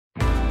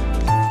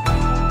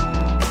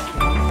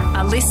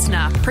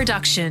listener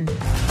production.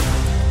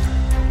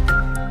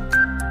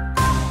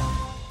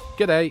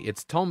 G'day,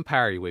 it's Tom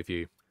Parry with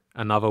you.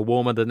 Another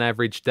warmer than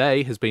average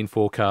day has been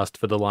forecast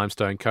for the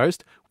Limestone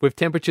Coast, with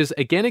temperatures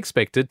again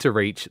expected to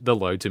reach the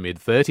low to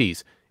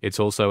mid-30s. It's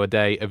also a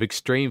day of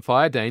extreme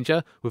fire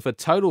danger, with a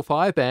total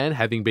fire ban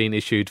having been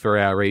issued for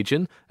our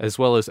region, as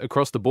well as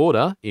across the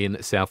border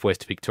in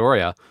southwest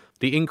Victoria.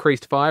 The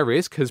increased fire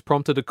risk has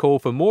prompted a call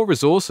for more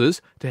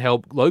resources to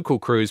help local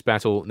crews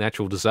battle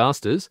natural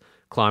disasters.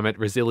 Climate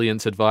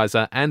Resilience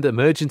Advisor and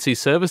Emergency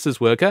Services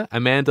worker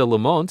Amanda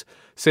Lamont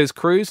says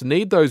crews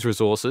need those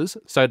resources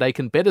so they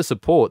can better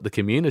support the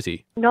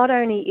community. Not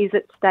only is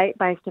it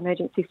state-based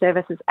emergency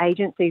services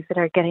agencies that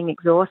are getting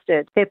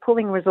exhausted, they're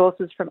pulling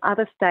resources from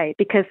other states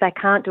because they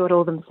can't do it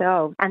all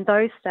themselves. And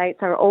those states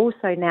are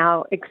also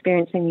now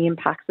experiencing the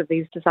impacts of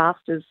these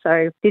disasters.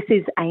 So this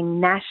is a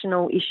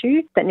national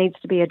issue that needs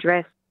to be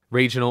addressed.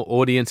 Regional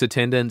audience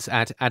attendance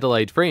at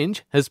Adelaide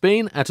Fringe has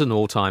been at an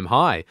all-time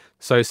high,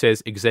 so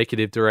says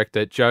Executive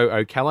Director Jo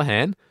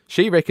O'Callaghan.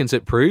 She reckons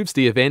it proves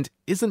the event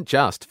isn't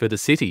just for the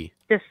city.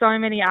 There's so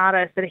many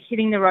artists that are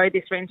hitting the road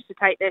this Fringe to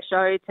take their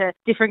show to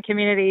different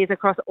communities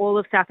across all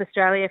of South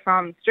Australia,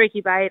 from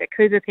Streaky Bay to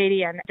Cooper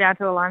Pedy and down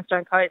to the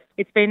Limestone Coast.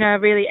 It's been a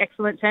really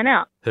excellent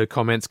turnout. Her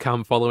comments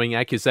come following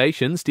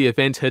accusations the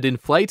event had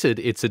inflated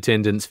its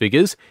attendance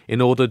figures in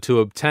order to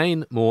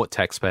obtain more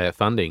taxpayer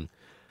funding.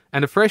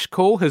 And a fresh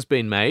call has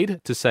been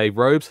made to save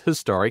Robe's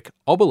historic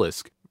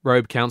obelisk.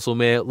 Robe Council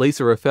Mayor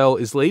Lisa Raffel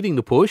is leading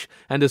the push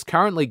and is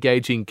currently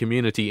gauging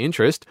community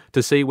interest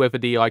to see whether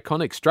the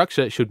iconic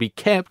structure should be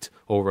kept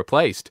or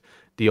replaced.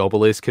 The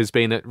obelisk has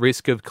been at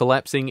risk of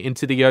collapsing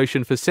into the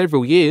ocean for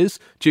several years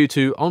due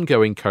to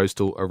ongoing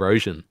coastal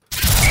erosion.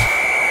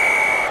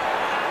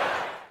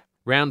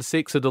 Round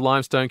 6 of the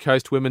Limestone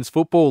Coast Women's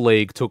Football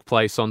League took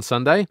place on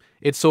Sunday.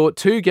 It saw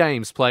 2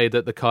 games played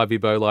at the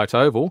Kaiwi Light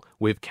Oval,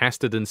 with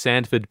Casterton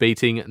Sandford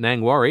beating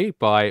Nangwarry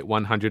by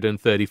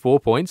 134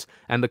 points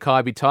and the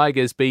Kaiwi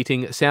Tigers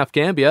beating South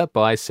Gambia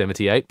by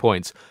 78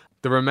 points.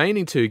 The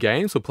remaining 2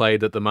 games were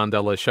played at the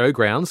Mundalla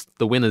Showgrounds,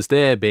 the winners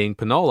there being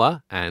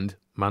Penola and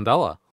Mundalla.